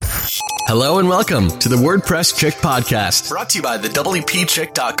Hello and welcome to the WordPress Chick podcast, brought to you by the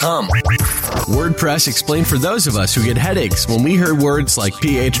WPChick.com. WordPress explained for those of us who get headaches when we hear words like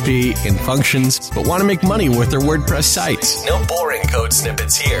PHP and functions, but want to make money with their WordPress sites. No boring code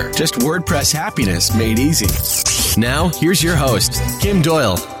snippets here, just WordPress happiness made easy. Now, here's your host, Kim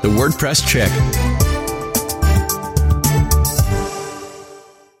Doyle, the WordPress Chick.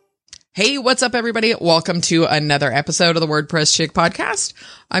 Hey, what's up, everybody? Welcome to another episode of the WordPress Chick podcast.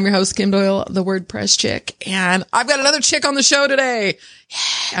 I'm your host, Kim Doyle, the WordPress Chick, and I've got another chick on the show today.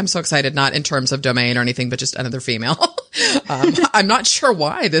 I'm so excited, not in terms of domain or anything, but just another female. I'm not sure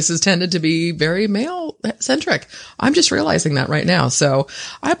why this has tended to be very male-centric. I'm just realizing that right now, so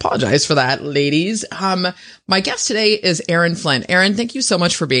I apologize for that, ladies. My guest today is Erin Flynn. Erin, thank you so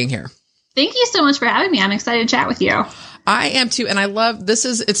much for being here. Thank you so much for having me. I'm excited to chat with you. I am too. And I love,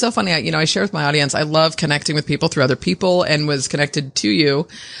 it's so funny. I share with my audience. I love connecting with people through other people, and was connected to you,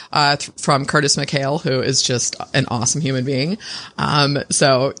 from Curtis McHale, who is just an awesome human being.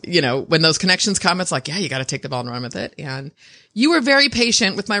 So, when those connections come, it's like, yeah, you got to take the ball and run with it. And you were very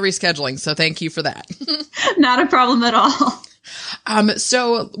patient with my rescheduling. So thank you for that. Not a problem at all.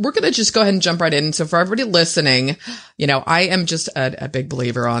 So we're going to just go ahead and jump right in. So for everybody listening, I am just a big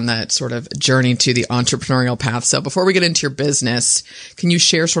believer on that sort of journey to the entrepreneurial path. So before we get into your business, can you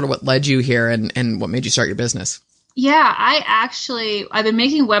share sort of what led you here and what made you start your business? Yeah, I've been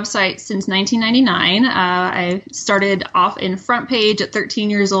making websites since 1999. I started off in Front Page at 13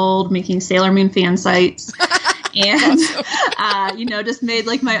 years old, making Sailor Moon fan sites. And, just made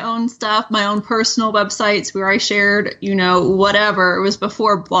like my own stuff, my own personal websites where I shared, whatever. It was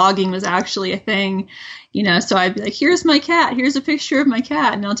before blogging was actually a thing, so I'd be like, here's my cat, here's a picture of my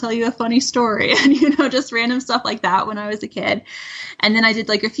cat, and I'll tell you a funny story. And, just random stuff like that when I was a kid. And then I did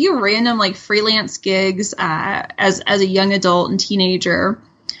like a few random like freelance gigs, as a young adult and teenager.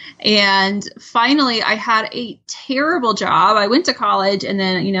 And finally, I had a terrible job. I went to college, and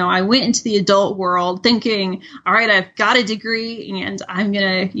then, I went into the adult world thinking, all right, I've got a degree and I'm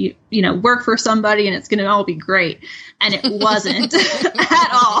going to, work for somebody and it's going to all be great. And it wasn't at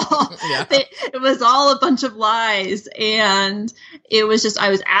all. Yeah. It was all a bunch of lies. And it was just,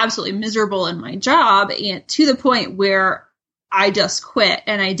 I was absolutely miserable in my job, and to the point where I just quit,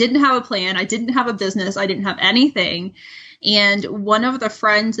 and I didn't have a plan. I didn't have a business. I didn't have anything. And one of the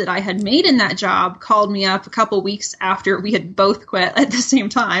friends that I had made in that job called me up a couple weeks after we had both quit at the same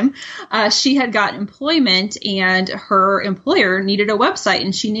time. She had gotten employment, and her employer needed a website,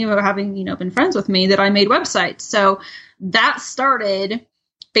 and she knew, having, been friends with me, that I made websites. So that started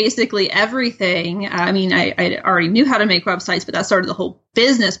basically everything. I mean, I already knew how to make websites, but that started the whole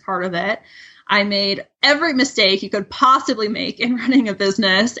business part of it. I made every mistake you could possibly make in running a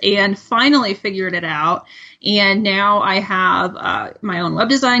business, and finally figured it out. And now I have my own web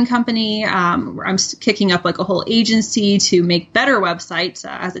design company. I'm kicking up like a whole agency to make better websites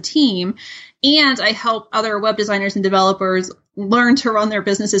as a team. And I help other web designers and developers learn to run their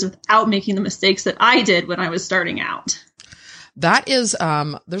businesses without making the mistakes that I did when I was starting out. That is,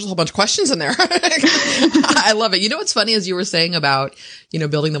 there's a whole bunch of questions in there. I love it. What's funny is you were saying about,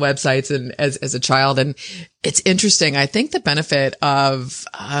 building the websites and as a child, and it's interesting. I think the benefit of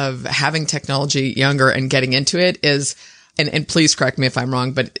having technology younger and getting into it is, and please correct me if I'm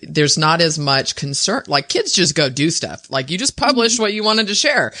wrong, but there's not as much concern. Like, kids just go do stuff. Like, you just publish what you wanted to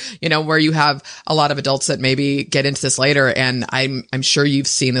share, where you have a lot of adults that maybe get into this later. And I'm sure you've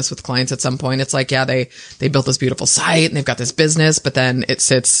seen this with clients at some point. It's like, yeah, they built this beautiful site and they've got this business, but then it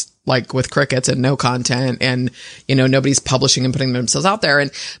sits like with crickets and no content, and, nobody's publishing and putting themselves out there.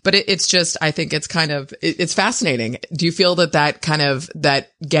 But it's just, I think it's kind of, it's fascinating. Do you feel that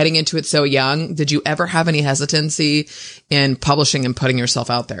getting into it so young, did you ever have any hesitancy in publishing and putting yourself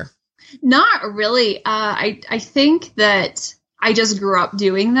out there? Not really. I think that I just grew up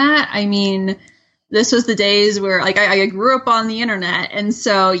doing that. I mean, this was the days where like I grew up on the internet, and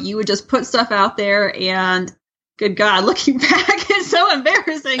so you would just put stuff out there, and good God, looking back, it's so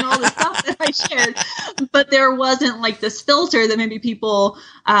embarrassing, all the stuff that I shared. But there wasn't like this filter that maybe people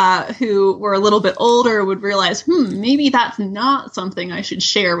who were a little bit older would realize, maybe that's not something I should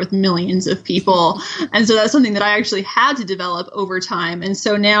share with millions of people. And so that's something that I actually had to develop over time. And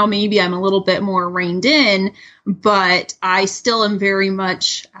so now maybe I'm a little bit more reined in, but I still am very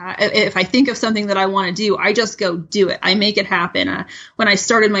much, if I think of something that I want to do, I just go do it. I make it happen. When I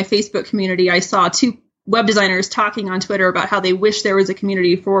started my Facebook community, I saw two web designers talking on Twitter about how they wish there was a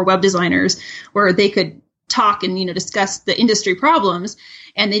community for web designers where they could talk and, discuss the industry problems.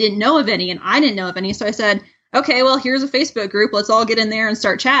 And they didn't know of any, and I didn't know of any. So I said, okay, well, here's a Facebook group. Let's all get in there and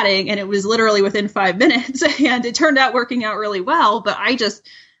start chatting. And it was literally within 5 minutes. And it turned out working out really well. But I just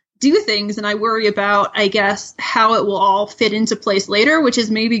do things and I worry about, I guess, how it will all fit into place later, which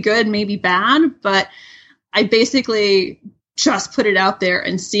is maybe good, maybe bad, but I basically just put it out there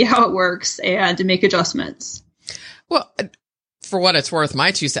and see how it works and make adjustments. Well, for what it's worth,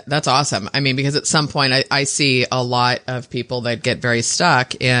 my 2 cents, that's awesome. I mean, because at some point I see a lot of people that get very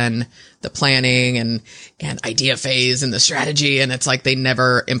stuck in the planning and idea phase and the strategy, and it's like they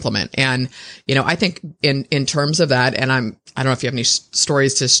never implement. And, I think in terms of that, and I don't know if you have any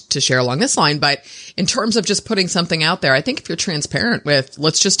stories to share along this line, but in terms of just putting something out there, I think if you're transparent with,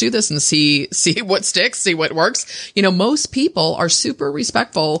 let's just do this and see what sticks, see what works. Most people are super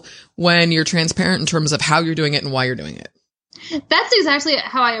respectful when you're transparent in terms of how you're doing it and why you're doing it. That's exactly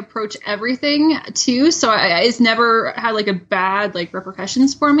how I approach everything too. So it's never had like a bad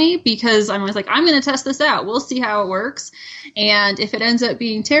repercussions for me, because I'm always like, I'm going to test this out. We'll see how it works. And if it ends up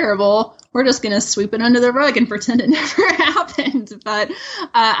being terrible, we're just going to sweep it under the rug and pretend it never happened. But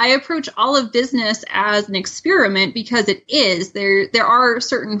I approach all of business as an experiment, because it is. There are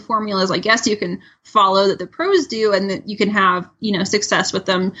certain formulas, I guess, you can follow that the pros do, and that you can have, success with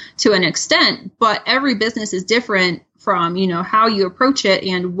them to an extent. But every business is different from, how you approach it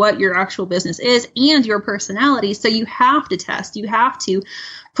and what your actual business is and your personality. So you have to test. You have to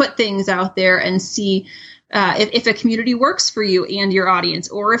put things out there and see if a community works for you and your audience,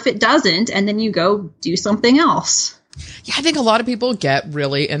 or if it doesn't, and then you go do something else. Yeah, I think a lot of people get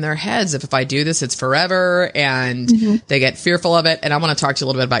really in their heads, if I do this, it's forever, and they get fearful of it. And I want to talk to you a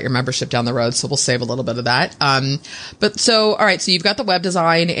little bit about your membership down the road, so we'll save a little bit of that. But so, all right, so you've got the web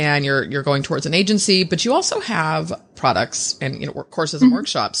design and you're going towards an agency, but you also have products and courses and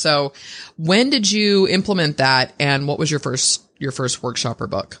workshops. So when did you implement that, and what was your first workshop or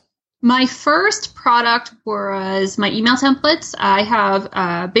book? My first product was my email templates. I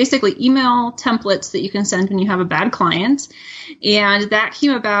have basically email templates that you can send when you have a bad client. And that came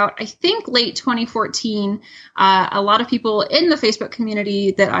about, I think, late 2014. A lot of people in the Facebook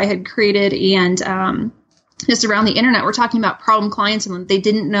community that I had created and just around the internet were talking about problem clients, and they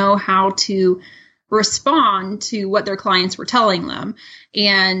didn't know how to respond to what their clients were telling them.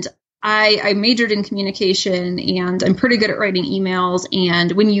 And I majored in communication, and I'm pretty good at writing emails.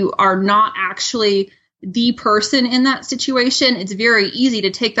 And when you are not actually the person in that situation, it's very easy to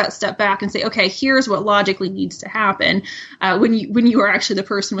take that step back and say, okay, here's what logically needs to happen. When you are actually the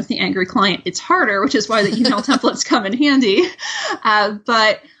person with the angry client, it's harder, which is why the email templates come in handy.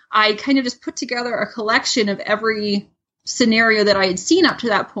 But I kind of just put together a collection of every scenario that I had seen up to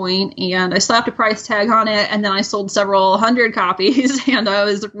that point, and I slapped a price tag on it, and then I sold several hundred copies, and I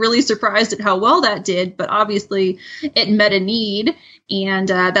was really surprised at how well that did. But obviously it met a need, and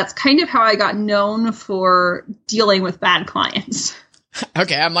that's kind of how I got known for dealing with bad clients.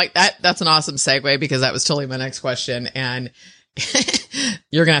 Okay, I'm like, that's an awesome segue, because that was totally my next question, and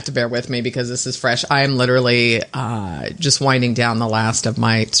you're gonna have to bear with me because this is fresh. I am literally just winding down the last of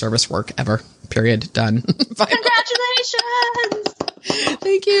my service work ever. Period. Done. Congratulations!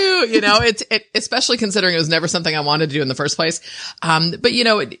 Thank you. It's especially considering it was never something I wanted to do in the first place. But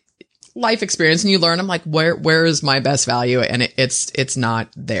life experience, and you learn. I'm like, where is my best value? And it's not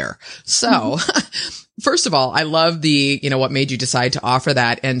there. So, first of all, I love what made you decide to offer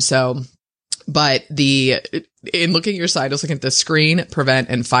that, and so. But in looking at your site, I was looking at the screen, prevent,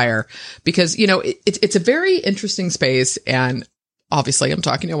 and fire, because, it's a very interesting space. And obviously I'm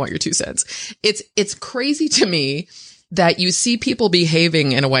talking, I want your 2 cents. It's crazy to me that you see people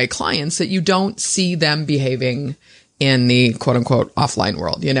behaving in a way, clients, that you don't see them behaving in the quote unquote offline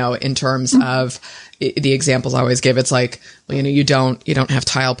world, in terms of the examples I always give. It's like, well, you don't have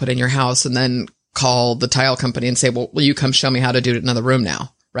tile put in your house and then call the tile company and say, well, will you come show me how to do it in another room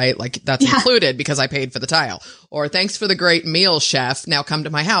now? Right? Like that's included because I paid for the tile. Or thanks for the great meal, chef. Now come to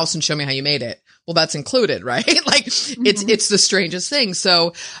my house and show me how you made it. Well, that's included, right? Like it's the strangest thing.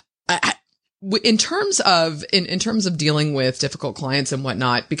 So in terms of dealing with difficult clients and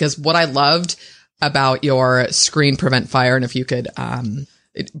whatnot, because what I loved about your screen, prevent, fire, and if you could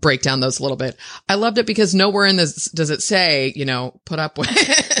break down those a little bit, I loved it because nowhere in this does it say, put up with.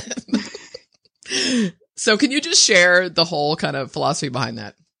 So can you just share the whole kind of philosophy behind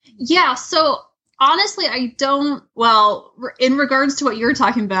that? Yeah. So honestly, in regards to what you're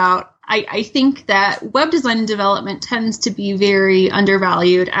talking about, I think that web design and development tends to be very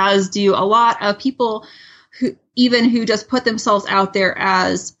undervalued, as do a lot of people who just put themselves out there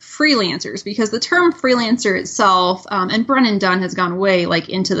as freelancers, because the term freelancer itself, and Brennan Dunn has gone way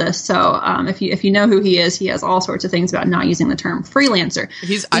into this. So if you know who he is, he has all sorts of things about not using the term freelancer.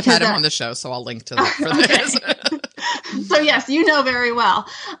 I've had him on the show, so I'll link to that for this. So yes, you know very well.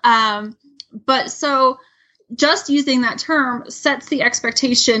 But so just using that term sets the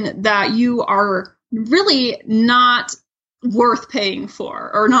expectation that you are really not worth paying for,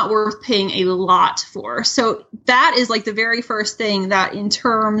 or not worth paying a lot for. So that is like the very first thing that, in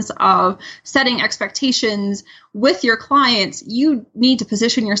terms of setting expectations with your clients, you need to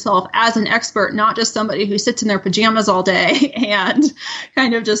position yourself as an expert, not just somebody who sits in their pajamas all day and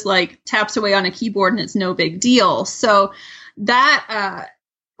kind of just like taps away on a keyboard and it's no big deal. So that,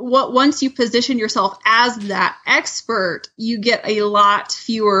 once you position yourself as that expert, you get a lot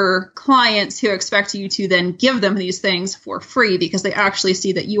fewer clients who expect you to then give them these things for free, because they actually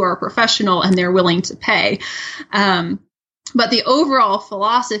see that you are a professional and they're willing to pay. But the overall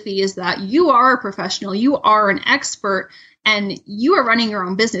philosophy is that you are a professional, you are an expert, and you are running your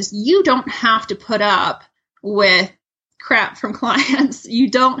own business. You don't have to put up with crap from clients.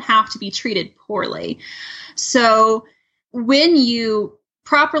 You don't have to be treated poorly. So when you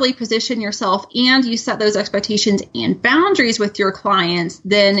properly position yourself and you set those expectations and boundaries with your clients,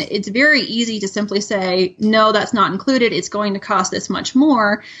 then it's very easy to simply say, no, that's not included. It's going to cost this much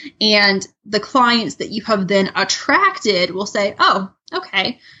more. And the clients that you have then attracted will say, oh,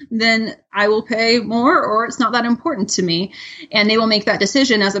 okay, then I will pay more, or it's not that important to me. And they will make that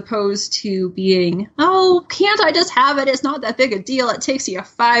decision, as opposed to being, oh, can't I just have it? It's not that big a deal. It takes you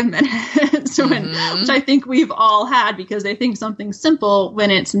 5 minutes, which I think we've all had, because they think something's simple when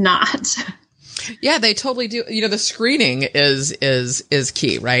it's not. Yeah, they totally do. You know, the screening is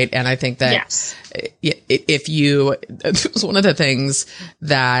key, right? And I think that yes. If you, it was one of the things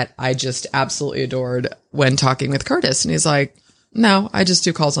that I just absolutely adored when talking with Curtis, and he's like, no, I just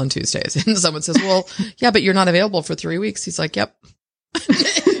do calls on Tuesdays. And someone says, well, yeah, but you're not available for 3 weeks. He's like, yep.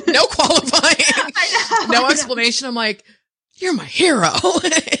 No qualifying. No explanation. I'm like, you're my hero.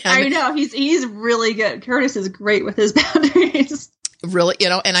 I know. He's really good. Curtis is great with his boundaries. Really, you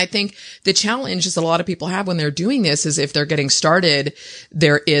know, and I think the challenge is that a lot of people have when they're doing this is, if they're getting started,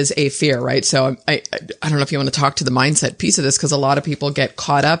 there is a fear, right? So I don't know if you want to talk to the mindset piece of this, because a lot of people get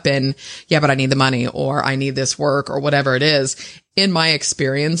caught up in, yeah, but I need the money, or I need this work, or whatever it is. In my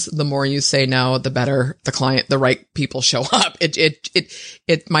experience, the more you say no, the better the right people show up.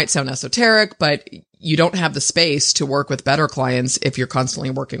 It might sound esoteric, but you don't have the space to work with better clients if you're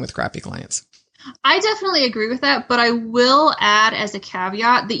constantly working with crappy clients. I definitely agree with that, but I will add as a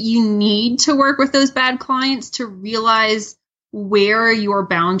caveat that you need to work with those bad clients to realize where your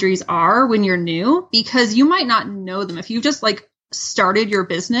boundaries are when you're new, because you might not know them. If you've just like started your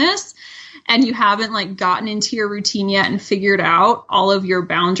business and you haven't like gotten into your routine yet and figured out all of your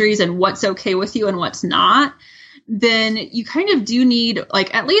boundaries and what's okay with you and what's not, then you kind of do need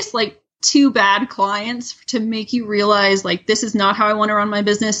like at least like 2 bad clients to make you realize, like, this is not how I want to run my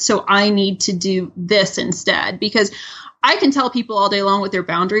business, so I need to do this instead. Because I can tell people all day long what their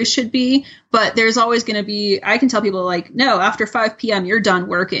boundaries should be, but there's always going to be, I can tell people like, no, after 5 p.m. you're done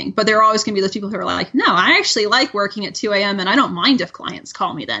working. But there are always going to be those people who are like, no, I actually like working at 2 a.m. and I don't mind if clients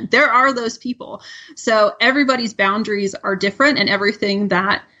call me then. There are those people. So everybody's boundaries are different, and everything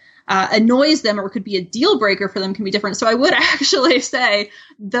that annoys them or could be a deal breaker for them can be different. So I would actually say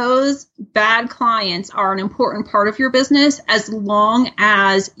those bad clients are an important part of your business, as long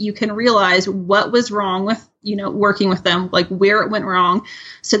as you can realize what was wrong with, you know, working with them, like where it went wrong,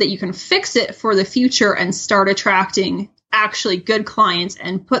 so that you can fix it for the future and start attracting actually good clients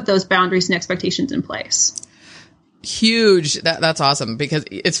and put those boundaries and expectations in place. Huge. That's awesome, because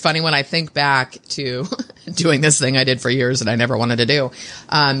it's funny when I think back to doing this thing I did for years and I never wanted to do.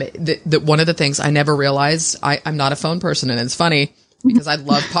 One of the things I never realized, I'm not a phone person, and it's funny because I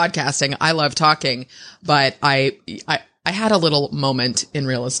love podcasting. I love talking, but I had a little moment in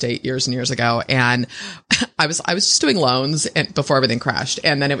real estate years and years ago, and I was just doing loans and before everything crashed.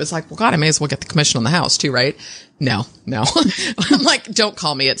 And then it was like, well, God, I may as well get the commission on the house too, right? No. I'm like, don't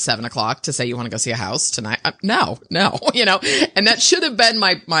call me at 7:00 to say you want to go see a house tonight. No, you know, and that should have been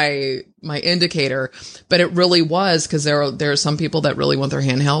my indicator, but it really was, because there are some people that really want their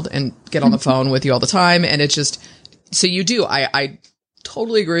hand held and get on the phone with you all the time. And it's just, so you do, I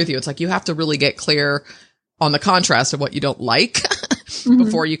totally agree with you. It's like, you have to really get clear on the contrast of what you don't like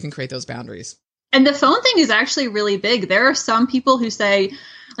before you can create those boundaries. And the phone thing is actually really big. There are some people who say,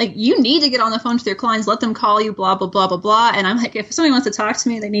 like, you need to get on the phone with your clients, let them call you, blah, blah, blah, blah, blah. And I'm like, if somebody wants to talk to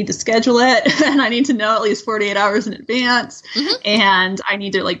me, they need to schedule it. And I need to know at least 48 hours in advance. And I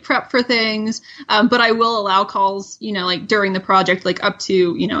need to like prep for things. But I will allow calls, you know, like during the project, like up to,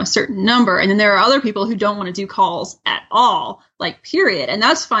 you know, a certain number. And then there are other people who don't want to do calls at all, like period. And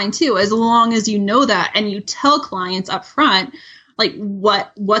that's fine too, as long as you know that and you tell clients up front, like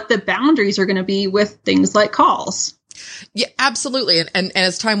what the boundaries are going to be with things like calls. Yeah, absolutely. And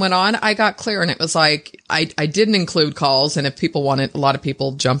as time went on, I got clear, and it was like, I didn't include calls. And if people wanted, a lot of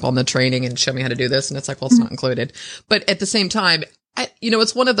people jump on the training and show me how to do this. And it's like, well, it's not included. But at the same time,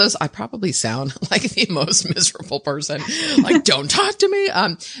 it's one of those, I probably sound like the most miserable person. Like, don't talk to me.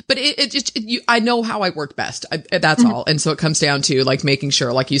 But I know how I work best. That's all. And so it comes down to like making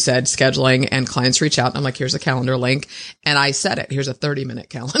sure, like you said, scheduling, and clients reach out. And I'm like, here's a calendar link. And I said it, here's a 30-minute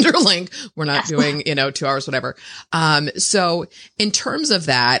calendar link. We're not doing, 2 hours, whatever. So in terms of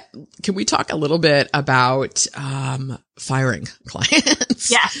that, can we talk a little bit about, firing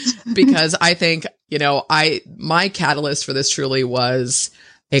clients? Yes. Because I think, my catalyst for this truly was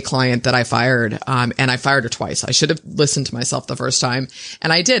a client that I fired, and I fired her twice. I should have listened to myself the first time,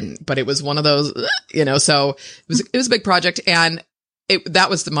 and I didn't, but it was one of those, so it was a big project, and that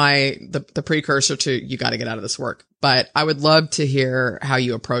was the precursor to, you got to get out of this work. But I would love to hear how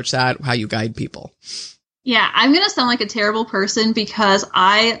you approach that, how you guide people. Yeah, I'm going to sound like a terrible person because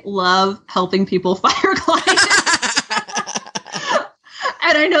I love helping people fire clients.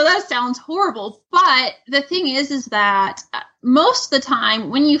 And I know that sounds horrible, but the thing is that most of the time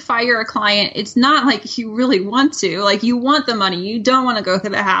when you fire a client, it's not like you really want to. Like, you want the money. You don't want to go through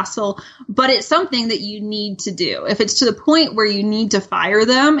the hassle, but it's something that you need to do. If it's to the point where you need to fire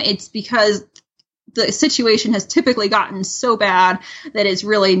them, it's because the situation has typically gotten so bad that it's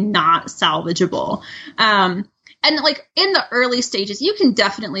really not salvageable. And like in the early stages, you can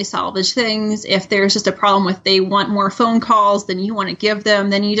definitely salvage things. If there's just a problem with they want more phone calls than you want to give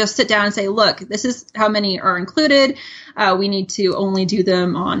them, then you just sit down and say, look, this is how many are included. We need to only do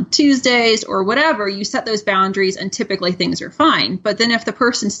them on Tuesdays or whatever. You set those boundaries and typically things are fine. But then if the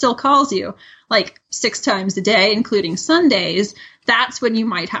person still calls you like 6 times a day, including Sundays, that's when you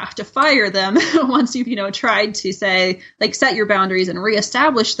might have to fire them once you've, tried to say, like, set your boundaries and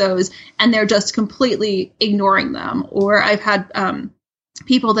reestablish those, and they're just completely ignoring them. Or I've had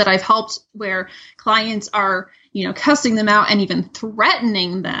people that I've helped where clients are, cussing them out and even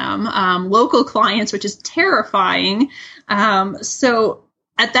threatening them, local clients, which is terrifying. So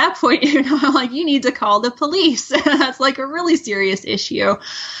at that point, I'm like, you need to call the police. That's like a really serious issue.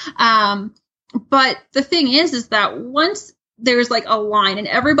 But the thing is that once there's like a line, and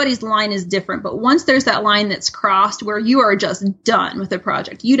everybody's line is different, but once there's that line that's crossed where you are just done with the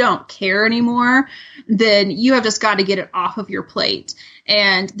project, you don't care anymore, then you have just got to get it off of your plate.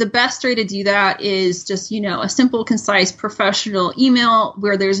 And the best way to do that is just, a simple, concise, professional email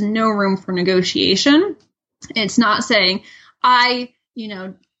where there's no room for negotiation. It's not saying, I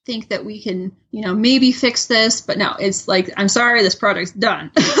think that we can, maybe fix this, but no, it's like, I'm sorry, this project's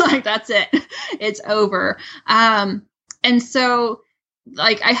done. Like, that's it. It's over. And so,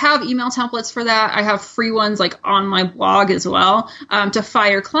 like, I have email templates for that. I have free ones, like, on my blog as well, to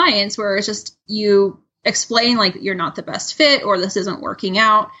fire clients, where it's just you explain, like, you're not the best fit or this isn't working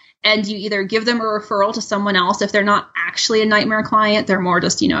out. And you either give them a referral to someone else if they're not actually a nightmare client, they're more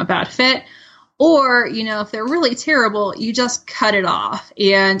just, a bad fit. Or, if they're really terrible, you just cut it off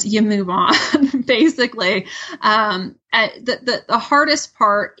and you move on, basically. The hardest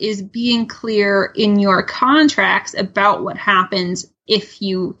part is being clear in your contracts about what happens if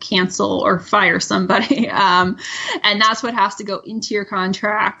you cancel or fire somebody. And that's what has to go into your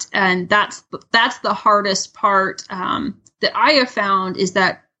contract. And that's the hardest part that I have found, is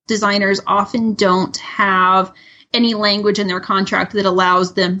that designers often don't have any language in their contract that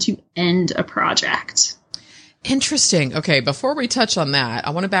allows them to end a project. Interesting. Okay. Before we touch on that,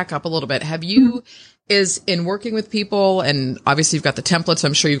 I want to back up a little bit. Have you, is in working with people, and obviously you've got the templates,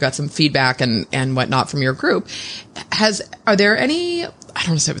 I'm sure you've got some feedback and whatnot from your group. Are there any, I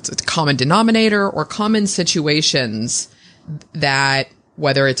don't know if it's a common denominator or common situations that,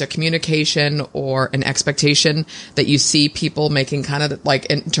 whether it's a communication or an expectation, that you see people making, kind of like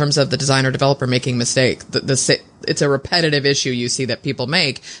in terms of the designer developer making mistake, it's a repetitive issue you see that people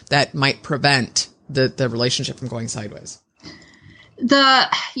make that might prevent the relationship from going sideways?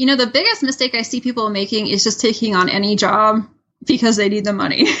 The biggest mistake I see people making is just taking on any job because they need the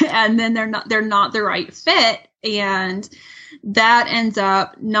money, and then they're not the right fit. And that ends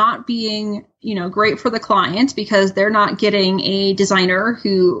up not being, great for the client, because they're not getting a designer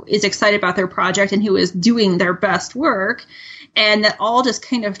who is excited about their project and who is doing their best work. And that all just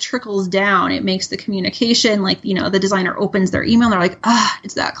kind of trickles down. It makes the communication, like, the designer opens their email and they're like,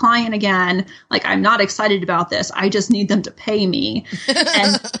 it's that client again. Like, I'm not excited about this. I just need them to pay me.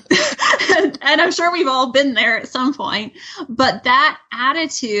 And I'm sure we've all been there at some point. But that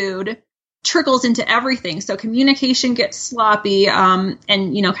attitude trickles into everything. So communication gets sloppy, and,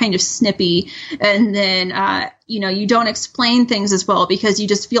 kind of snippy. And then, you don't explain things as well because you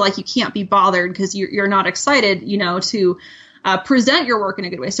just feel like you can't be bothered because you're not excited, to present your work in a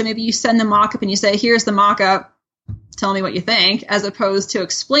good way. So maybe you send the mock-up and you say, here's the mock-up, tell me what you think, as opposed to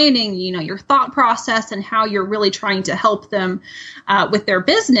explaining, your thought process and how you're really trying to help them with their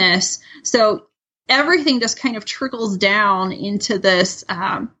business. So everything just kind of trickles down into this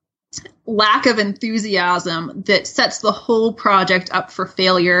lack of enthusiasm that sets the whole project up for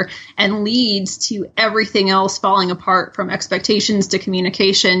failure and leads to everything else falling apart, from expectations to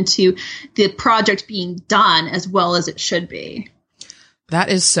communication to the project being done as well as it should be. That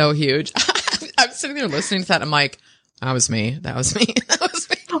is so huge. I'm sitting there listening to that. I'm like, that was me. That was me. That was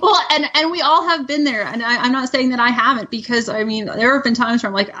me. Well, and we all have been there. And I'm not saying that I haven't, because there have been times where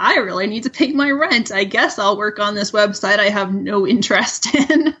I'm like, I really need to pay my rent. I guess I'll work on this website I have no interest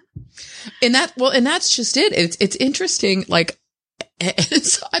in. And that's just it. It's interesting. Like,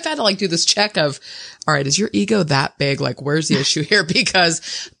 so I've had to do this check of, all right, is your ego that big? Like, where's the issue here?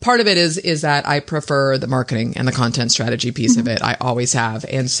 Because part of it is that I prefer the marketing and the content strategy piece of it. I always have.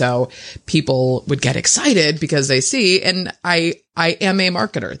 And so people would get excited because they see, and I am a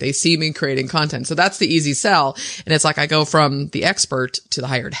marketer. They see me creating content. So that's the easy sell. And it's like, I go from the expert to the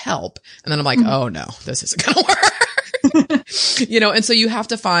hired help. And then I'm like, oh no, this isn't going to work. And so you have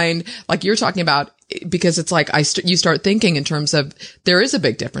to find, like you're talking about, because it's like you start thinking in terms of, there is a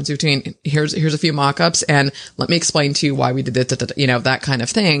big difference between here's a few mock-ups and let me explain to you why we did it, that kind of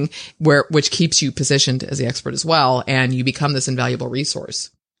thing, which keeps you positioned as the expert as well, and you become this invaluable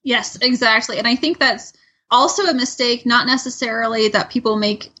resource. Yes, exactly. And I think that's also a mistake, not necessarily that people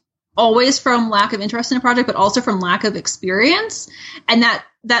make always from lack of interest in a project, but also from lack of experience. And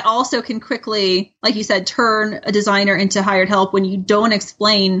that also can quickly, like you said, turn a designer into hired help when you don't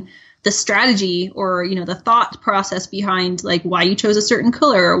explain the strategy or, the thought process behind like why you chose a certain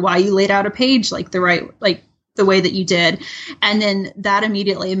color or why you laid out a page the way that you did. And then that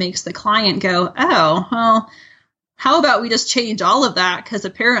immediately makes the client go, oh, well, how about we just change all of that? Because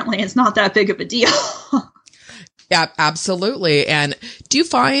apparently it's not that big of a deal. Yeah, absolutely. And do you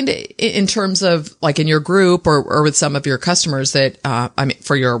find in terms of like in your group or with some of your customers that,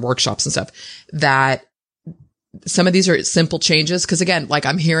 for your workshops and stuff, that some of these are simple changes? Because again, like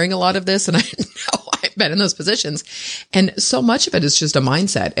I'm hearing a lot of this and I know I've been in those positions, and so much of it is just a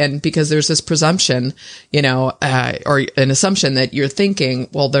mindset. And because there's this presumption, or an assumption that you're thinking,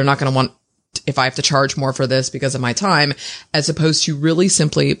 well, they're not going to want, if I have to charge more for this because of my time, as opposed to really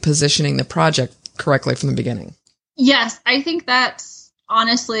simply positioning the project correctly from the beginning. Yes, I think that's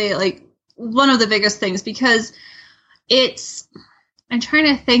honestly like one of the biggest things, because I'm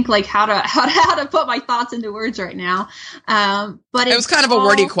trying to think like how to put my thoughts into words right now. But it was kind of a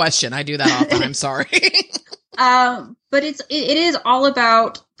wordy question. I do that often. I'm sorry. But it is all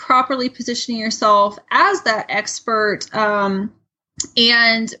about properly positioning yourself as that expert.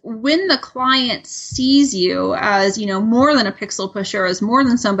 And when the client sees you as, more than a pixel pusher, as more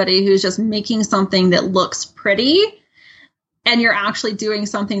than somebody who's just making something that looks pretty, and you're actually doing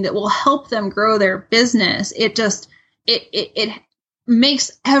something that will help them grow their business, it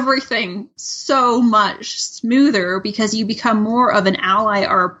makes everything so much smoother, because you become more of an ally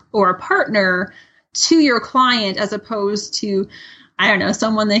or a partner to your client, as opposed to, I don't know,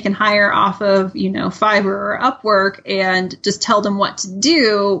 someone they can hire off of, Fiverr or Upwork and just tell them what to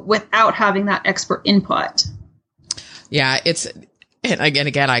do without having that expert input. Yeah, and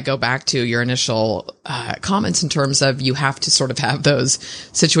again, I go back to your initial comments in terms of you have to sort of have those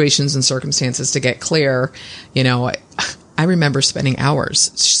situations and circumstances to get clear. I remember spending hours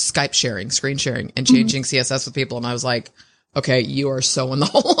Skype sharing, screen sharing, and changing CSS with people. And I was like, okay, you are so in the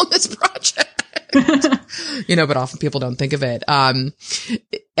hole on this project. But often people don't think of it.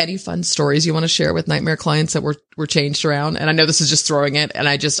 Any fun stories you want to share with nightmare clients that were changed around? And I know this is just throwing it, and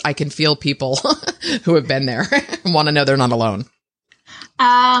I can feel people who have been there and want to know they're not alone.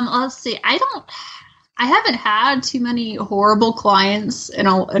 Let's see. I haven't had too many horrible clients in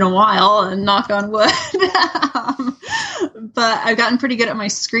a while, and knock on wood. But I've gotten pretty good at my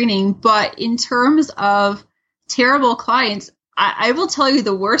screening. But in terms of terrible clients, I will tell you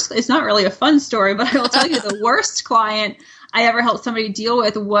the worst. It's not really a fun story, but I will tell you the worst client I ever helped somebody deal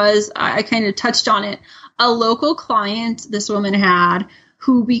with was, I kind of touched on it, a local client this woman had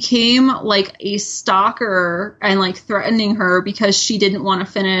who became like a stalker and like threatening her because she didn't want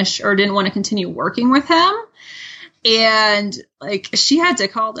to finish or didn't want to continue working with him. And like she had to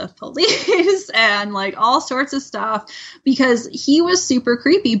call the police and like all sorts of stuff because he was super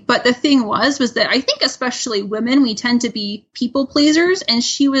creepy. But the thing was that I think especially women, we tend to be people pleasers, and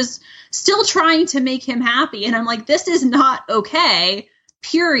she was still trying to make him happy. And I'm like, this is not okay,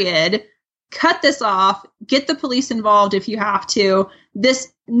 period. Cut this off, get the police involved if you have to.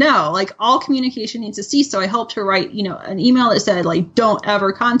 Like all communication needs to cease. So I helped her write, an email that said like, don't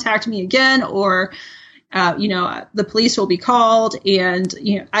ever contact me again, or the police will be called. And,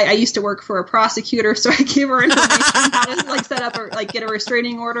 I used to work for a prosecutor, so I gave her information how to like set up or like get a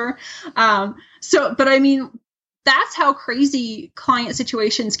restraining order. But I mean, that's how crazy client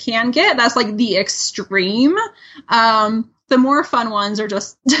situations can get. That's like the extreme. The more fun ones are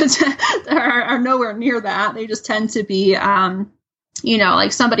just are nowhere near that. They just tend to be,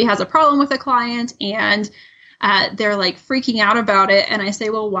 like somebody has a problem with a client and they're like freaking out about it. And I say,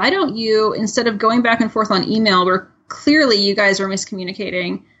 well, why don't you, instead of going back and forth on email where clearly you guys are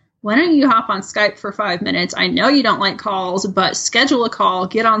miscommunicating, why don't you hop on Skype for 5 minutes? I know you don't like calls, but schedule a call,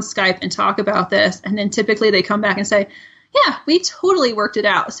 get on Skype and talk about this. And then typically they come back and say, yeah, we totally worked it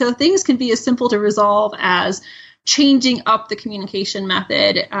out. So things can be as simple to resolve as changing up the communication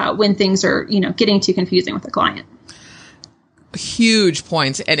method when things are, getting too confusing with the client. Huge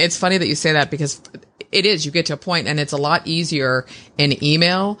points. And it's funny that you say that because it is, you get to a point and it's a lot easier in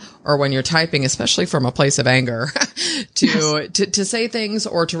email or when you're typing, especially from a place of anger to say things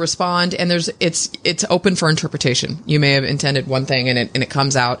or to respond. And it's open for interpretation. You may have intended one thing and it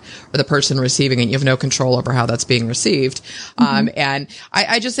comes out, or the person receiving it, you have no control over how that's being received. Mm-hmm. And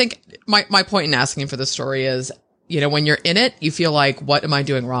I just think my point in asking for this story is, when you're in it, you feel like, what am I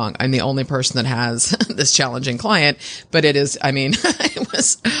doing wrong? I'm the only person that has this challenging client. But it is, I mean,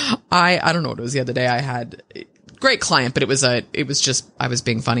 I don't know what it was the other day. I had a great client, but it was just, I was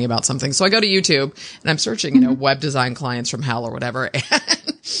being funny about something. So I go to YouTube and I'm searching, web design clients from hell or whatever. And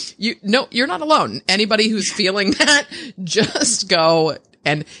you're not alone. Anybody who's feeling that, just go.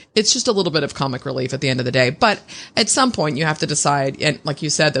 And it's just a little bit of comic relief at the end of the day. But at some point you have to decide, and like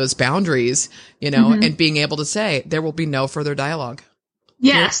you said, those boundaries, and being able to say there will be no further dialogue.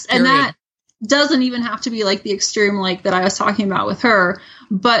 Yes. Period. And that doesn't even have to be like the extreme, like that I was talking about with her.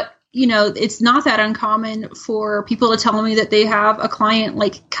 But, it's not that uncommon for people to tell me that they have a client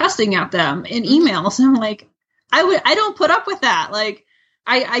like cussing at them in emails. And I'm like, I don't put up with that. Like,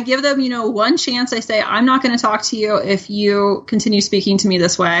 I give them, one chance. I say, I'm not going to talk to you if you continue speaking to me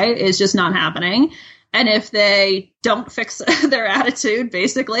this way. It's just not happening. And if they don't fix their attitude,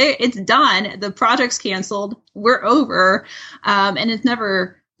 basically, it's done. The project's canceled. We're over. And it's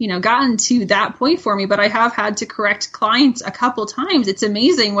never, gotten to that point for me. But I have had to correct clients a couple times. It's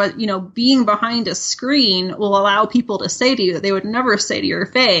amazing what, being behind a screen will allow people to say to you that they would never say to your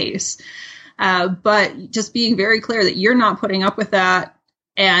face. But just being very clear that you're not putting up with that.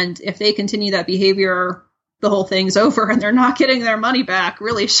 And if they continue that behavior, the whole thing's over and they're not getting their money back,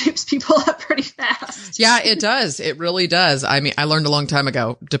 really shapes people up pretty fast. Yeah, it does. It really does. I mean, I learned a long time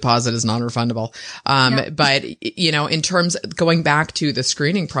ago, deposit is non-refundable. But, in terms of going back to the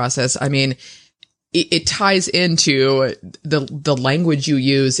screening process, I mean, it ties into the language you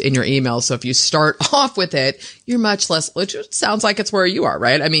use in your email. So if you start off with it, you're much less, which sounds like it's where you are,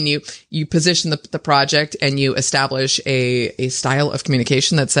 right? I mean, you position the project and you establish a style of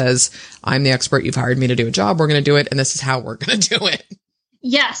communication that says, I'm the expert. You've hired me to do a job. We're going to do it. And this is how we're going to do it.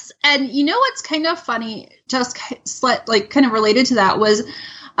 Yes. And what's kind of funny, just like kind of related to that was,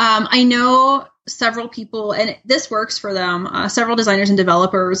 I know several people, and this works for them, several designers and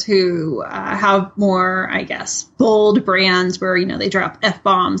developers who have more, I guess, bold brands where, they drop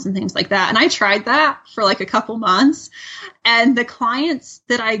F-bombs and things like that. And I tried that for like a couple months. And the clients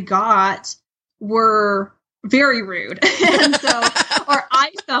that I got were very rude. And so, or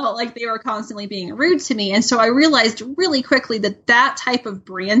I felt like they were constantly being rude to me. And so I realized really quickly that type of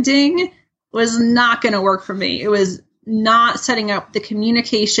branding was not going to work for me. It was not setting up the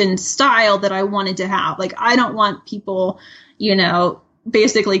communication style that I wanted to have. Like, I don't want people,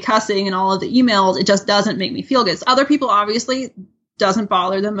 basically cussing in all of the emails. It just doesn't make me feel good. So other people obviously doesn't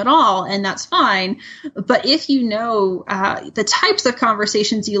bother them at all, and that's fine. But if the types of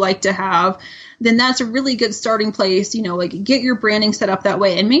conversations you like to have, then that's a really good starting place. Like, get your branding set up that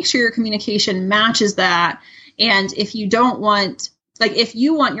way and make sure your communication matches that. And if you if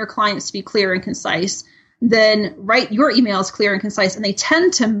you want your clients to be clear and concise, then write your emails clear and concise, and they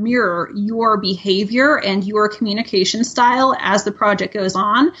tend to mirror your behavior and your communication style as the project goes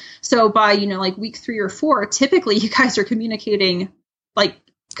on. So by, like week 3 or 4, typically you guys are communicating like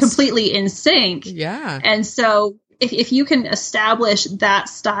completely in sync. Yeah. And so if you can establish that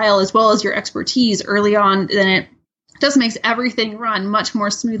style as well as your expertise early on, then Just makes everything run much more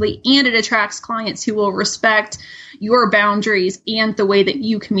smoothly, and it attracts clients who will respect your boundaries and the way that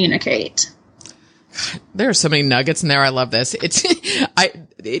you communicate. There are so many nuggets in there. I love this.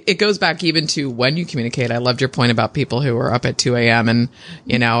 It goes back even to when you communicate. I loved your point about people who are up at 2 a.m. and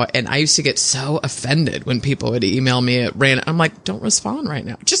I used to get so offended when people would email me at random. I'm like, don't respond right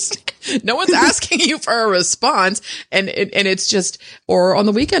now. Just no one's asking you for a response. And it's just, or on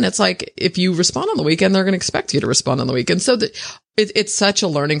the weekend, it's like, if you respond on the weekend, they're going to expect you to respond on the weekend. So it's such a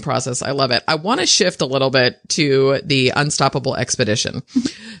learning process. I love it. I want to shift a little bit to the Unstoppable Expedition.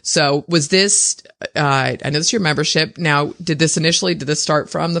 So was this, I know this is your membership. Now, did this start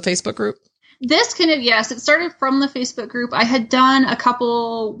from the Facebook group? Yes, it started from the Facebook group. I had done a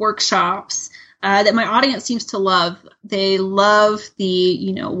couple workshops that my audience seems to love. They love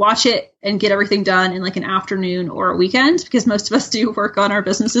the, watch it and get everything done in like an afternoon or a weekend, because most of us do work on our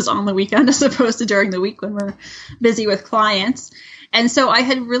businesses on the weekend as opposed to during the week when we're busy with clients. And so I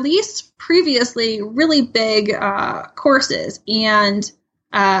had released previously really big courses, and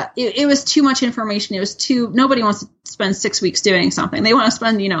it was too much information. Nobody wants to spend 6 weeks doing something. They want to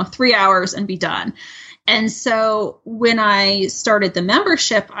spend, 3 hours and be done. And so when I started the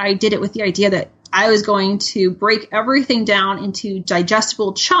membership, I did it with the idea that I was going to break everything down into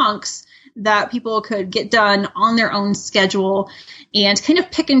digestible chunks that people could get done on their own schedule and kind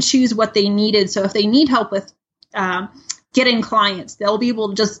of pick and choose what they needed. So if they need help with getting clients, they'll be able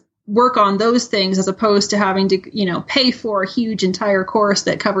to just work on those things as opposed to having to, pay for a huge entire course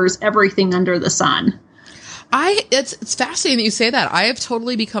that covers everything under the sun. It's fascinating that you say that. I have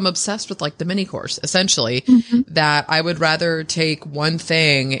totally become obsessed with like the mini course, essentially, that I would rather take one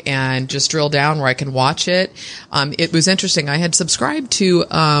thing and just drill down where I can watch it. It was interesting. I had subscribed to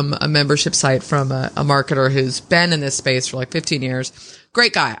a membership site from a marketer who's been in this space for like 15 years.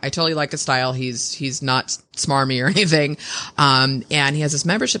 Great guy. I totally like his style. He's not smarmy or anything. And he has this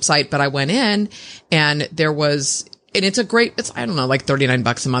membership site, but I went in and it's I don't know, like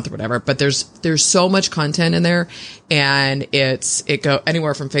 $39 a month or whatever, but there's so much content in there, and it go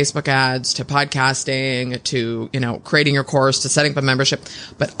anywhere from Facebook ads to podcasting to, creating your course to setting up a membership.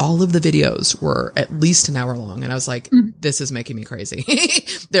 But all of the videos were at least an hour long. And I was like, this is making me crazy.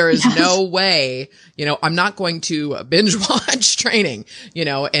 There is no way, I'm not going to binge watch training,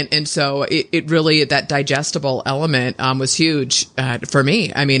 and so it really, that digestible element, was huge, for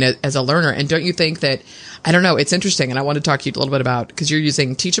me. I mean, as a learner. And don't you think that, I don't know, it's interesting. And I want to talk to you a little bit about, because you're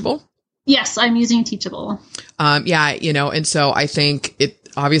using Teachable. Yes, I'm using Teachable. And so I think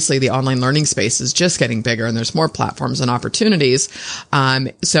obviously the online learning space is just getting bigger and there's more platforms and opportunities.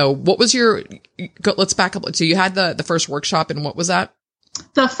 So what was let's back up. So you had the first workshop, and what was that?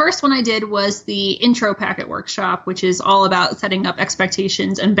 The first one I did was the intro packet workshop, which is all about setting up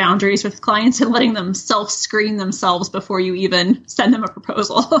expectations and boundaries with clients and letting them self-screen themselves before you even send them a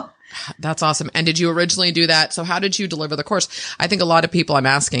proposal. That's awesome. And did you originally do that? So how did you deliver the course? I think a lot of people, I'm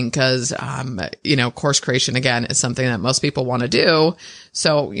asking because, course creation, again, is something that most people want to do.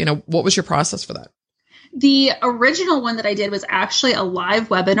 So, what was your process for that? The original one that I did was actually a live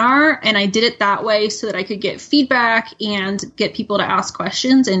webinar, and I did it that way so that I could get feedback and get people to ask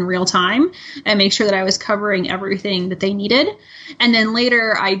questions in real time and make sure that I was covering everything that they needed. And then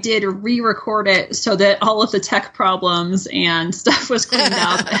later I did re-record it so that all of the tech problems and stuff was cleaned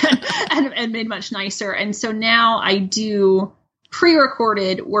up and made much nicer. And so now I do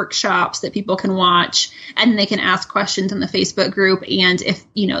pre-recorded workshops that people can watch, and they can ask questions in the Facebook group. And if,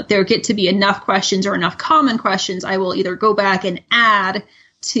 there get to be enough questions or enough common questions, I will either go back and add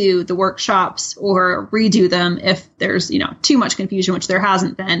to the workshops or redo them if there's, too much confusion, which there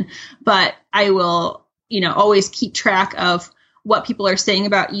hasn't been. But I will, always keep track of what people are saying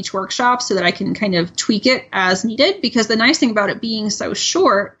about each workshop so that I can kind of tweak it as needed. Because the nice thing about it being so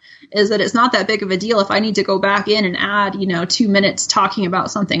short is that it's not that big of a deal. If I need to go back in and add, 2 minutes talking about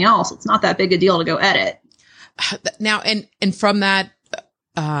something else, it's not that big a deal to go edit. Now, and from that,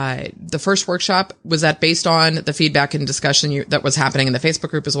 the first workshop, was that based on the feedback and discussion that was happening in the Facebook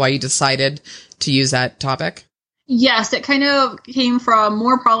group is why you decided to use that topic? Yes, it kind of came from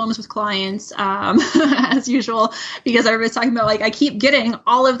more problems with clients, as usual, because everybody's talking about, like, I keep getting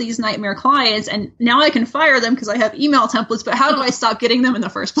all of these nightmare clients and now I can fire them because I have email templates, but how do I stop getting them in the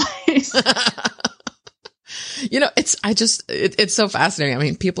first place? It's so fascinating. I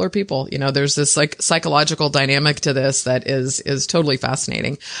mean, people are people, there's this like psychological dynamic to this that is totally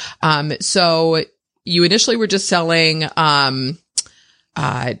fascinating. So you initially were just selling,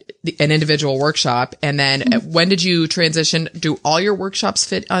 an individual workshop. And then when did you transition? Do all your workshops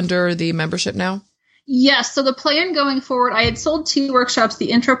fit under the membership now? Yes. So the plan going forward, I had sold 2 workshops,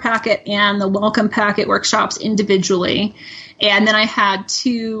 the intro packet and the welcome packet workshops individually. And then I had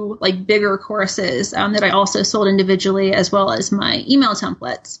 2 like bigger courses that I also sold individually, as well as my email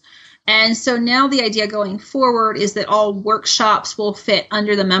templates. And so now the idea going forward is that all workshops will fit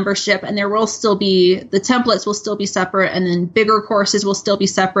under the membership, and there will still be, the templates will still be separate, and then bigger courses will still be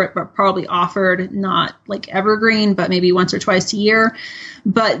separate, but probably offered not like evergreen, but maybe once or twice a year.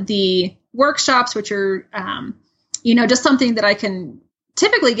 But the workshops, which are, just something that I can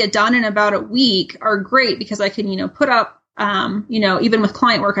typically get done in about a week, are great because I can, put up, even with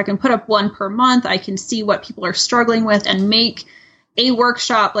client work, I can put up 1 per month. I can see what people are struggling with and make a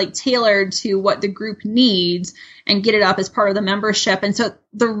workshop like tailored to what the group needs and get it up as part of the membership. And so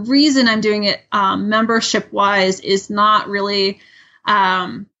the reason I'm doing it membership wise is not really,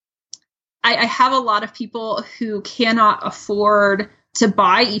 I have a lot of people who cannot afford to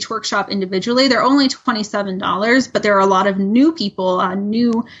buy each workshop individually. They're only $27, but there are a lot of new people,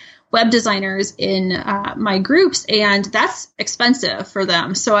 new web designers in my groups, and that's expensive for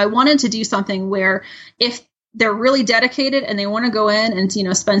them. So I wanted to do something where if they're really dedicated and they want to go in and,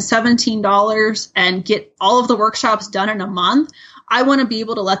 spend $17 and get all of the workshops done in a month, I want to be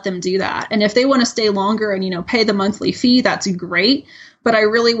able to let them do that. And if they want to stay longer and, pay the monthly fee, that's great. But I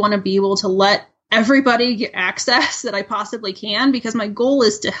really want to be able to let everybody get access that I possibly can, because my goal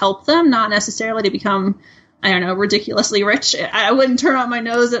is to help them, not necessarily to become, ridiculously rich. I wouldn't turn out my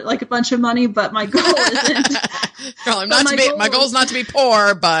nose at like a bunch of money, but my goal isn't. Girl, my goal is not to be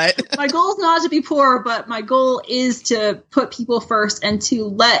poor, but my goal is not to be poor, but my goal is to put people first and to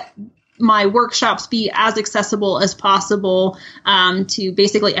let my workshops be as accessible as possible to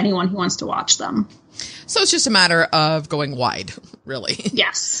basically anyone who wants to watch them. So it's just a matter of going wide, really.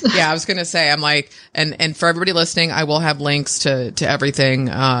 Yes. Yeah, I was going to say, I'm like, and for everybody listening, I will have links to everything,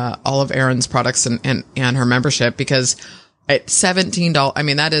 all of Erin's products and her membership, because at $17, I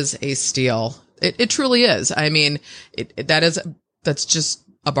mean, that is a steal. It truly is. I mean, that's just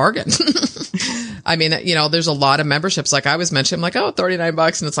a bargain. I mean, there's a lot of memberships. Like I was mentioning, I'm like, oh,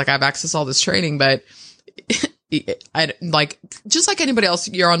 $39. And it's like, I have access to all this training, but I like, just like anybody else,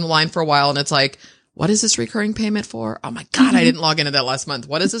 you're on the line for a while and it's like, what is this recurring payment for? Oh my God, I didn't log into that last month.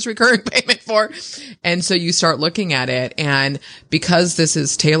 What is this recurring payment for? And so you start looking at it, and because this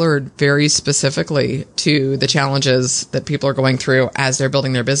is tailored very specifically to the challenges that people are going through as they're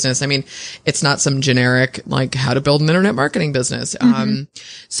building their business. I mean, it's not some generic, like how to build an internet marketing business.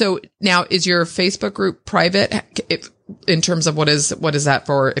 So now is your Facebook group private in terms of what is that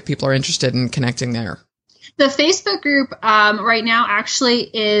for if people are interested in connecting there? The Facebook group right now actually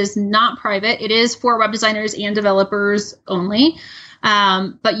is not private. It is for web designers and developers only.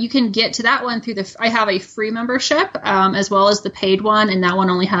 But you can get to that one through I have a free membership as well as the paid one. And that one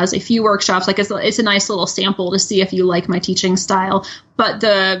only has a few workshops. Like it's a nice little sample to see if you like my teaching style. But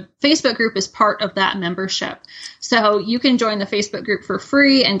the Facebook group is part of that membership. So you can join the Facebook group for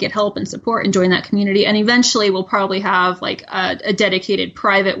free and get help and support and join that community. And eventually we'll probably have like a dedicated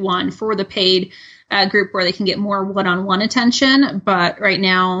private one for the paid group where they can get more one-on-one attention. But right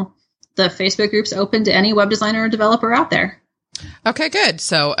now, the Facebook group's open to any web designer or developer out there. Okay, good.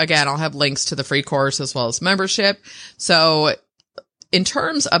 So again, I'll have links to the free course as well as membership. So in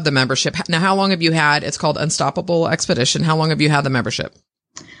terms of the membership, now how long have you had, it's called Unstoppable Expedition. How long have you had the membership?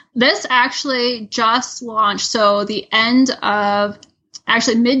 This actually just launched. So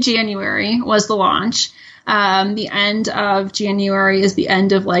mid-January was the launch. The end of January is the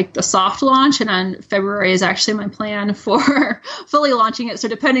end of like the soft launch, and then February is actually my plan for fully launching it. So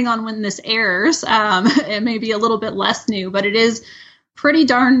depending on when this airs, it may be a little bit less new, but it is pretty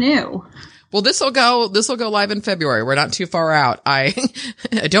darn new. Well, this will go live in February. We're not too far out. I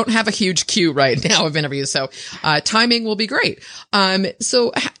don't have a huge queue right now of interviews, so timing will be great.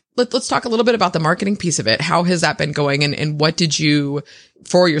 So let's talk a little bit about the marketing piece of it. How has that been going, and what did you,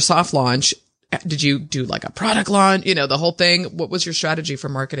 for your soft launch, did you do like a product launch, the whole thing? What was your strategy for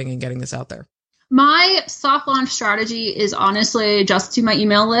marketing and getting this out there? My soft launch strategy is honestly just to my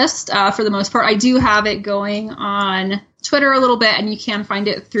email list for the most part. I do have it going on Twitter a little bit, and you can find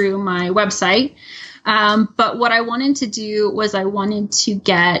it through my website. But what I wanted to do was I wanted to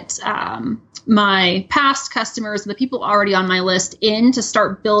get my past customers, the people already on my list, in to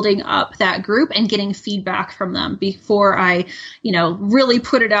start building up that group and getting feedback from them before I, really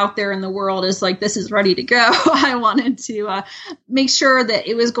put it out there in the world as like, this is ready to go. I wanted to make sure that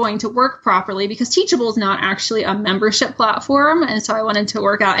it was going to work properly, because Teachable is not actually a membership platform. And so I wanted to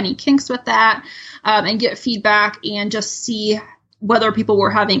work out any kinks with that and get feedback and just see whether people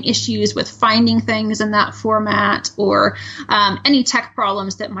were having issues with finding things in that format or any tech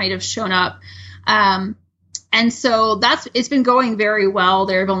problems that might have shown up. And so it's been going very well.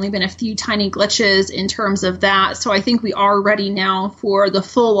 There have only been a few tiny glitches in terms of that. So I think we are ready now for the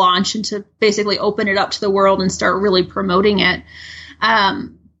full launch and to basically open it up to the world and start really promoting it.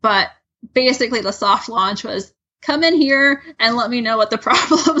 But basically the soft launch was come in here and let me know what the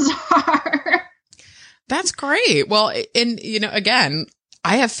problems are. That's great. Well, and again,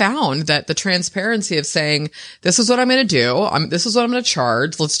 I have found that the transparency of saying, this is what I'm going to do. This is what I'm going to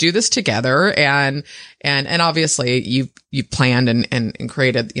charge. Let's do this together. And obviously you've planned and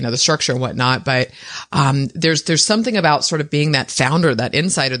created, the structure and whatnot. But, there's something about sort of being that founder, that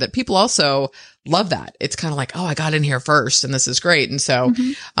insider that people also love that. It's kind of like, oh, I got in here first and this is great. And so,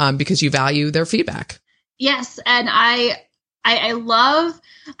 because you value their feedback. Yes. And I love,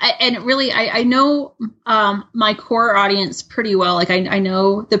 and really, I know my core audience pretty well. Like I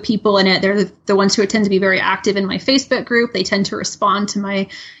know the people in it. They're the ones who tend to be very active in my Facebook group. They tend to respond to my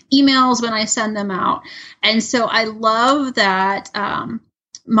emails when I send them out. And so I love that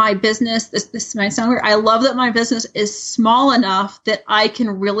my business, this might sound weird. I love that my business is small enough that I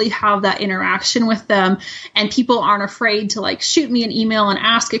can really have that interaction with them. And people aren't afraid to like shoot me an email and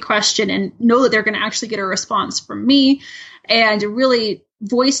ask a question and know that they're going to actually get a response from me. And really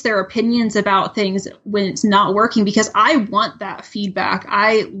voice their opinions about things when it's not working, because I want that feedback.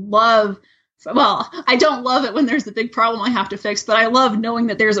 I don't love it when there's a big problem I have to fix, but I love knowing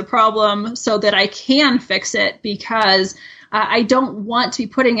that there's a problem so that I can fix it, because I don't want to be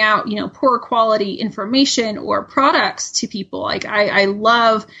putting out, poor quality information or products to people. Like I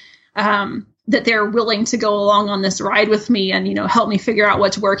love that they're willing to go along on this ride with me and, help me figure out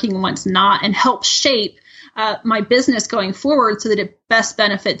what's working and what's not, and help shape my business going forward so that it best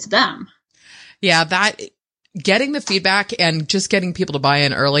benefits them. Yeah, that getting the feedback and just getting people to buy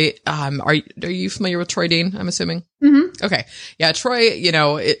in early. Are you familiar with Troy Dean? I'm assuming. Mm-hmm. Okay. Yeah. Troy,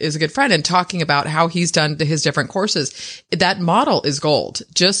 is a good friend, and talking about how he's done to his different courses. That model is gold,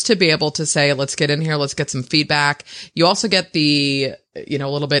 just to be able to say, let's get in here. Let's get some feedback. You also get the, a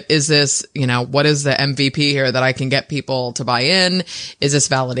little bit, is this, what is the MVP here that I can get people to buy in? Is this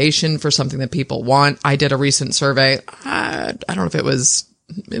validation for something that people want? I did a recent survey. I don't know if it was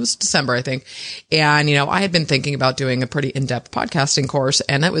December, I think. And, I had been thinking about doing a pretty in-depth podcasting course,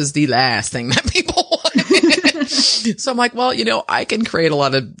 and that was the last thing that people wanted. So I'm like, well, I can create a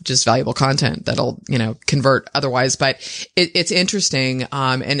lot of just valuable content that'll, convert otherwise, but it's interesting.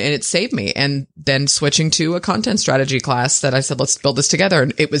 And it saved me. And then switching to a content strategy class that I said, let's build this together.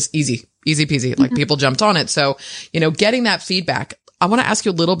 And it was easy peasy. Like people jumped on it. So, getting that feedback. I want to ask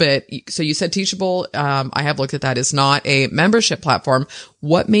you a little bit. So you said Teachable. I have looked at that. Is not a membership platform.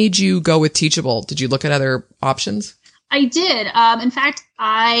 What made you go with Teachable? Did you look at other options? I did. In fact,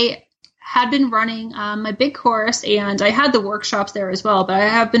 I had been running my big course, and I had the workshops there as well, but I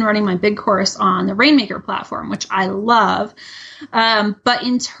have been running my big course on the Rainmaker platform, which I love. But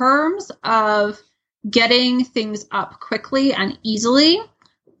in terms of getting things up quickly and easily,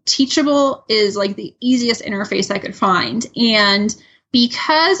 Teachable is like the easiest interface I could find. And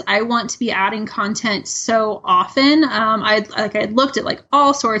because I want to be adding content so often, I looked at like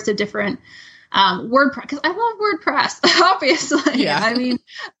all sorts of different WordPress, because I love WordPress, obviously. Yeah.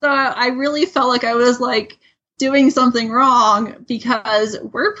 So I really felt like I was like doing something wrong, because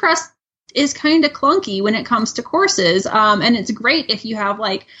WordPress is kind of clunky when it comes to courses. And it's great if you have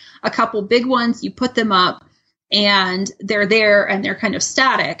like a couple big ones, you put them up and they're there and they're kind of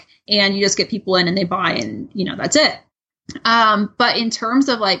static, and you just get people in and they buy, and that's it. But in terms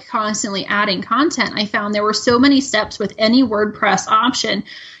of like constantly adding content, I found there were so many steps with any WordPress option.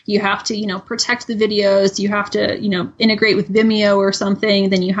 You have to, protect the videos. You have to, integrate with Vimeo or something.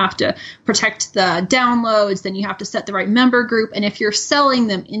 Then you have to protect the downloads. Then you have to set the right member group. And if you're selling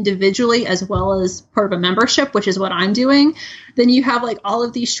them individually as well as part of a membership, which is what I'm doing, then you have like all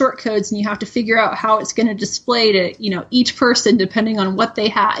of these short codes, and you have to figure out how it's going to display to, each person depending on what they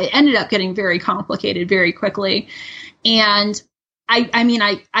have. It ended up getting very complicated very quickly. And I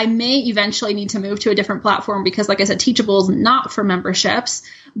may eventually need to move to a different platform, because like I said, Teachable is not for memberships.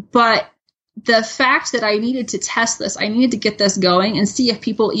 But the fact that I needed to test this, I needed to get this going and see if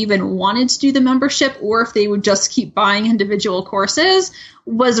people even wanted to do the membership or if they would just keep buying individual courses,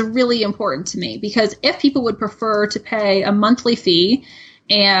 was really important to me. Because if people would prefer to pay a monthly fee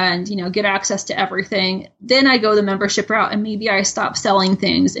and, get access to everything, then I go the membership route, and maybe I stop selling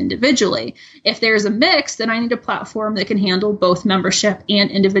things individually. If there's a mix, then I need a platform that can handle both membership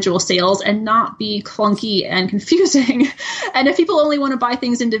and individual sales and not be clunky and confusing. And if people only want to buy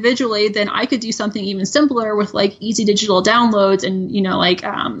things individually, then I could do something even simpler with like easy digital downloads and,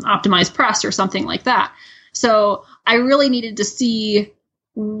 optimized press or something like that. So I really needed to see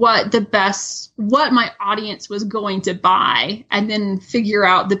what my audience was going to buy, and then figure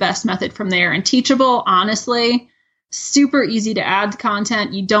out the best method from there. And Teachable, honestly, super easy to add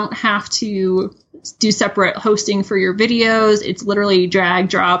content. You don't have to do separate hosting for your videos. It's literally drag,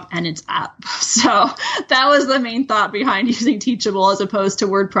 drop, and it's up. So that was the main thought behind using Teachable as opposed to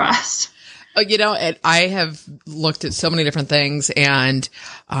WordPress. I have looked at so many different things, and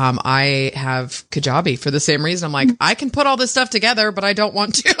I have Kajabi for the same reason. I'm like, I can put all this stuff together, but I don't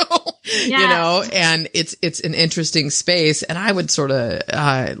want to, and it's an interesting space. And I would sort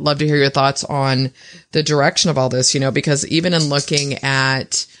of love to hear your thoughts on the direction of all this, because even in looking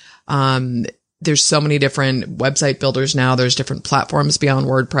at there's so many different website builders now. There's different platforms beyond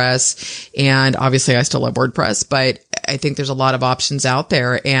WordPress. And obviously I still love WordPress, but I think there's a lot of options out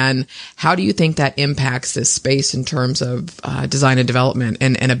there. And how do you think that impacts this space in terms of design and development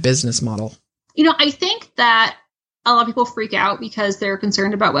and a business model? I think that a lot of people freak out because they're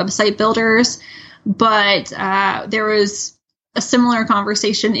concerned about website builders, but there was a similar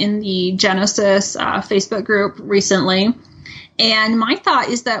conversation in the Genesis Facebook group recently. And my thought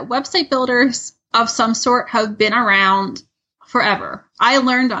is that website builders of some sort have been around forever. I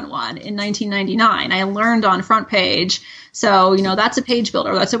learned on one in 1999. I learned on Front Page. So, that's a page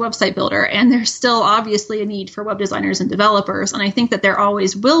builder. That's a website builder. And there's still obviously a need for web designers and developers. And I think that there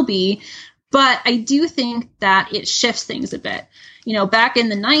always will be. But I do think that it shifts things a bit. Back in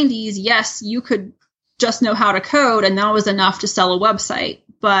the 90s, yes, you could just know how to code, and that was enough to sell a website.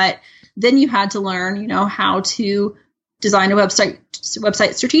 But then you had to learn, how to design a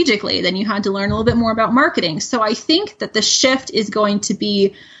website strategically. Then you had to learn a little bit more about marketing. So I think that the shift is going to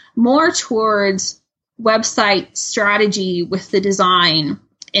be more towards website strategy with the design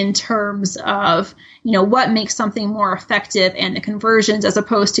in terms of, what makes something more effective and the conversions, as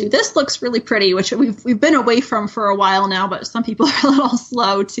opposed to this looks really pretty, which we've been away from for a while now, but some people are a little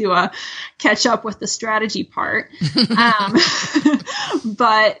slow to catch up with the strategy part.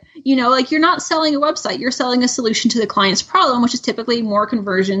 But, you're not selling a website, you're selling a solution to the client's problem, which is typically more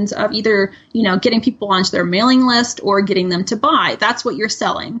conversions of either, getting people onto their mailing list or getting them to buy. That's what you're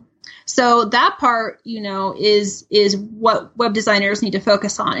selling. So that part, is what web designers need to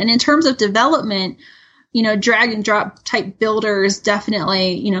focus on. And in terms of development, drag and drop type builders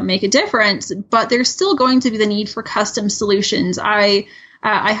definitely, make a difference, but there's still going to be the need for custom solutions. I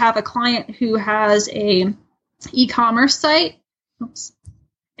have a client who has a e-commerce site. Oops.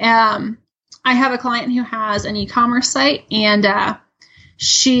 I have a client who has an e-commerce site, and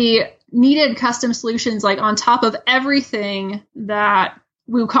she needed custom solutions like on top of everything that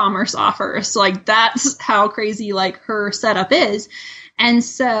WooCommerce offers. So that's how crazy her setup is. And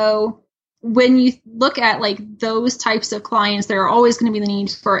so when you look at those types of clients, there are always going to be the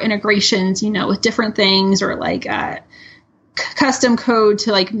need for integrations, with different things, or custom code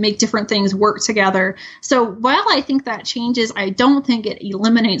to make different things work together. So while I think that changes, I don't think it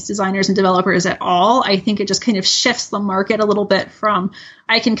eliminates designers and developers at all. I think it just kind of shifts the market a little bit from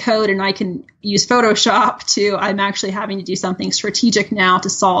I can code and I can use Photoshop to I'm actually having to do something strategic now to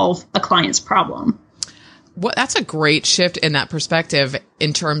solve a client's problem. Well, that's a great shift in that perspective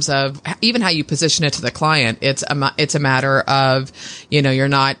in terms of even how you position it to the client. It's a matter of, you're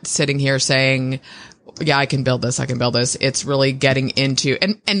not sitting here saying, yeah, I can build this. It's really getting into,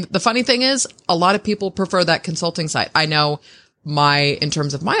 and the funny thing is a lot of people prefer that consulting side. I know in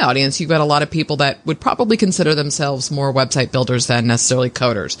terms of my audience, you've got a lot of people that would probably consider themselves more website builders than necessarily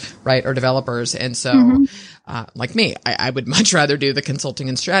coders, right? Or developers. And so, like me, I would much rather do the consulting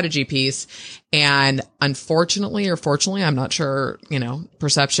and strategy piece. And unfortunately, or fortunately, I'm not sure,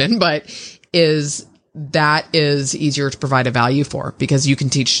 perception, but that is easier to provide a value for because you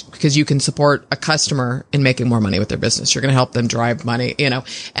can support a customer in making more money with their business. You're going to help them drive money, and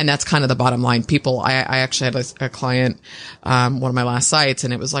that's kind of the bottom line. I actually had a client, one of my last sites,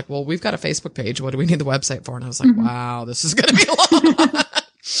 and it was like, well, we've got a Facebook page. What do we need the website for? And I was like, wow, this is going to be a lot.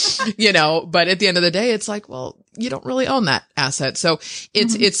 But at the end of the day, it's like, well, you don't really own that asset. So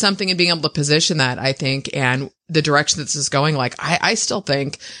it's something in being able to position that, I think, and the direction that this is going. I still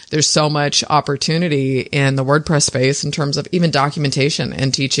think there's so much opportunity in the WordPress space in terms of even documentation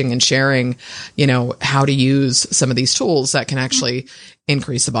and teaching and sharing, how to use some of these tools that can actually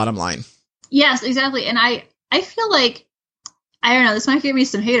increase the bottom line. Yes, exactly. And I feel like, I don't know, this might give me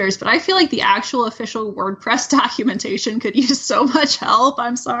some haters, but I feel like the actual official WordPress documentation could use so much help.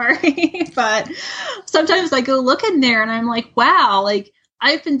 I'm sorry. But sometimes I go look in there and I'm like, wow,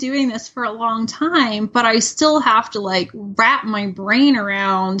 I've been doing this for a long time, but I still have to wrap my brain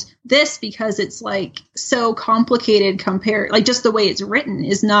around this because it's so complicated compared, just the way it's written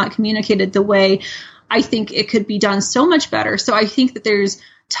is not communicated the way I think it could be done so much better. So I think that there's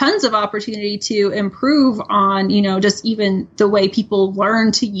tons of opportunity to improve on, just even the way people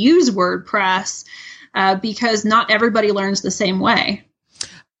learn to use WordPress, because not everybody learns the same way.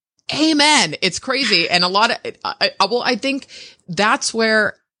 Amen. It's crazy. And a lot of, I think that's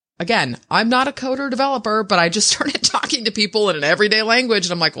where, again, I'm not a coder developer, but I just started talking to people in an everyday language.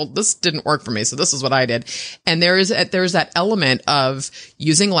 And I'm like, well, this didn't work for me. So this is what I did. And there's that element of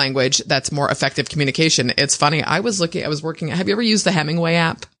using language that's more effective communication. It's funny. I was working, have you ever used the Hemingway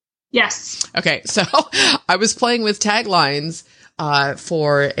app? Yes. Okay. So I was playing with taglines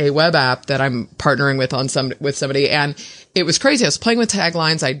for a web app that I'm partnering with somebody. And it was crazy. I was playing with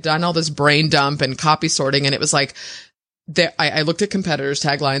taglines. I'd done all this brain dump and copy sorting. And it was like, I looked at competitors'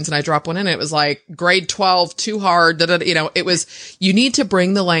 taglines and I dropped one in. And it was like grade 12, too hard. It was, you need to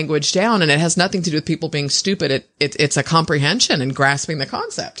bring the language down, and it has nothing to do with people being stupid. It's a comprehension and grasping the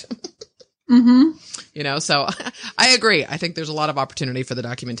concept. Mm-hmm. So I agree. I think there's a lot of opportunity for the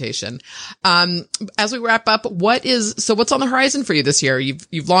documentation. As we wrap up, what's on the horizon for you this year?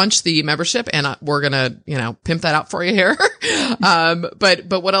 You've launched the membership, and we're going to, pimp that out for you here. But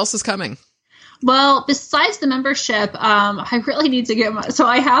what else is coming? Well, besides the membership, I really need to so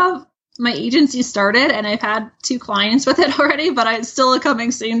I have my agency started, and I've had 2 clients with it already, but it's still a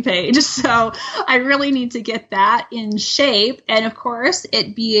coming soon page. So I really need to get that in shape. And of course,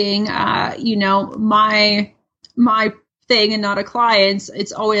 it being, my thing and not a client's,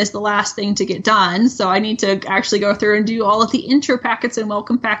 it's always the last thing to get done. So I need to actually go through and do all of the intro packets and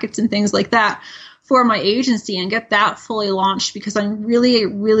welcome packets and things like that for my agency and get that fully launched, because I'm really,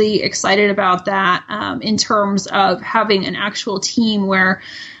 really excited about that, in terms of having an actual team where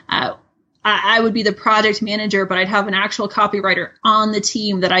I would be the project manager, but I'd have an actual copywriter on the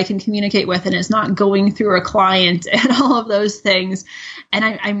team that I can communicate with, and it's not going through a client and all of those things. And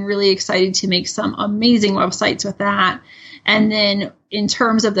I'm really excited to make some amazing websites with that. And then in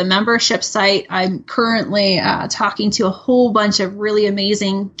terms of the membership site, I'm currently talking to a whole bunch of really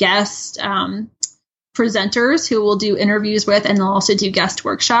amazing guest presenters who will do interviews with, and they'll also do guest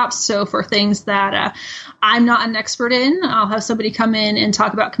workshops. So for things that I'm not an expert in, I'll have somebody come in and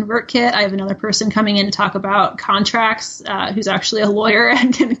talk about ConvertKit. I have another person coming in to talk about contracts, who's actually a lawyer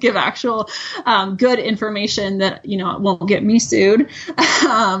and can give actual good information that, won't get me sued.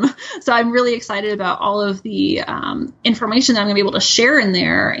 So I'm really excited about all of the information that I'm going to be able to share in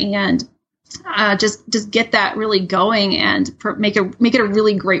there, and just get that really going and make it a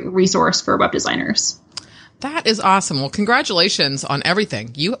really great resource for web designers. That is awesome. Well, congratulations on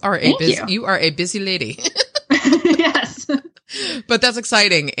everything. You are a busy lady. Yes. But that's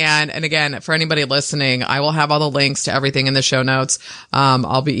exciting. And again, for anybody listening, I will have all the links to everything in the show notes.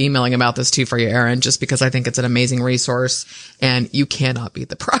 I'll be emailing about this too for you, Erin, just because I think it's an amazing resource and you cannot beat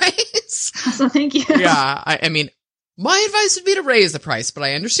the price. So thank you. Yeah. I mean, my advice would be to raise the price, but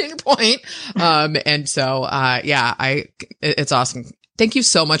I understand your point. And so, it's awesome. Thank you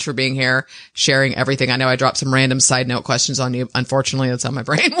so much for being here, sharing everything. I know I dropped some random side note questions on you. Unfortunately, that's how my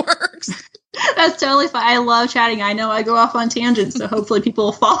brain works. That's totally fine. I love chatting. I know I go off on tangents, so hopefully people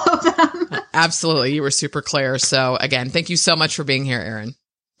will follow them. Absolutely. You were super clear. So again, thank you so much for being here, Erin.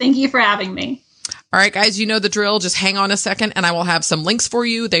 Thank you for having me. All right, guys, you know the drill. Just hang on a second and I will have some links for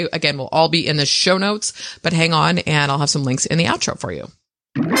you. They, again, will all be in the show notes, but hang on and I'll have some links in the outro for you.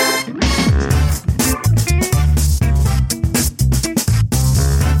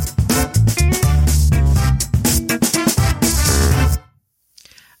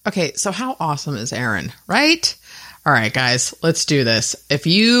 Okay, so how awesome is Erin, right? All right, guys, let's do this. If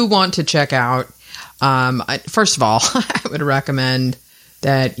you want to check out, first of all, I would recommend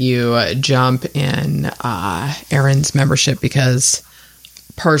that you jump in Erin's membership, because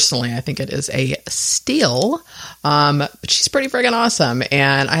personally, I think it is a steal. But she's pretty friggin' awesome,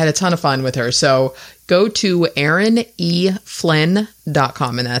 and I had a ton of fun with her. So go to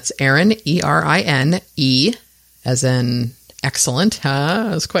erineflynn.com, and that's Erin, E-R-I-N-E, as in excellent.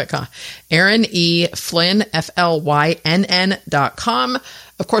 That was quick, huh? Erin E. Flynn, FLYNN.com.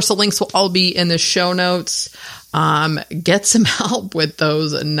 Of course, the links will all be in the show notes. Get some help with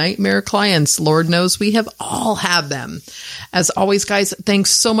those nightmare clients. Lord knows we have all had them. As always, guys, thanks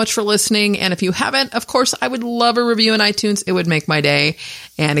so much for listening. And if you haven't, of course, I would love a review in iTunes. It would make my day.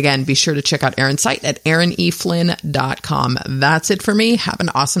 And again, be sure to check out Erin's site at erineflynn.com. That's it for me. Have an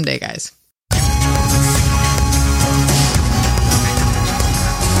awesome day, guys.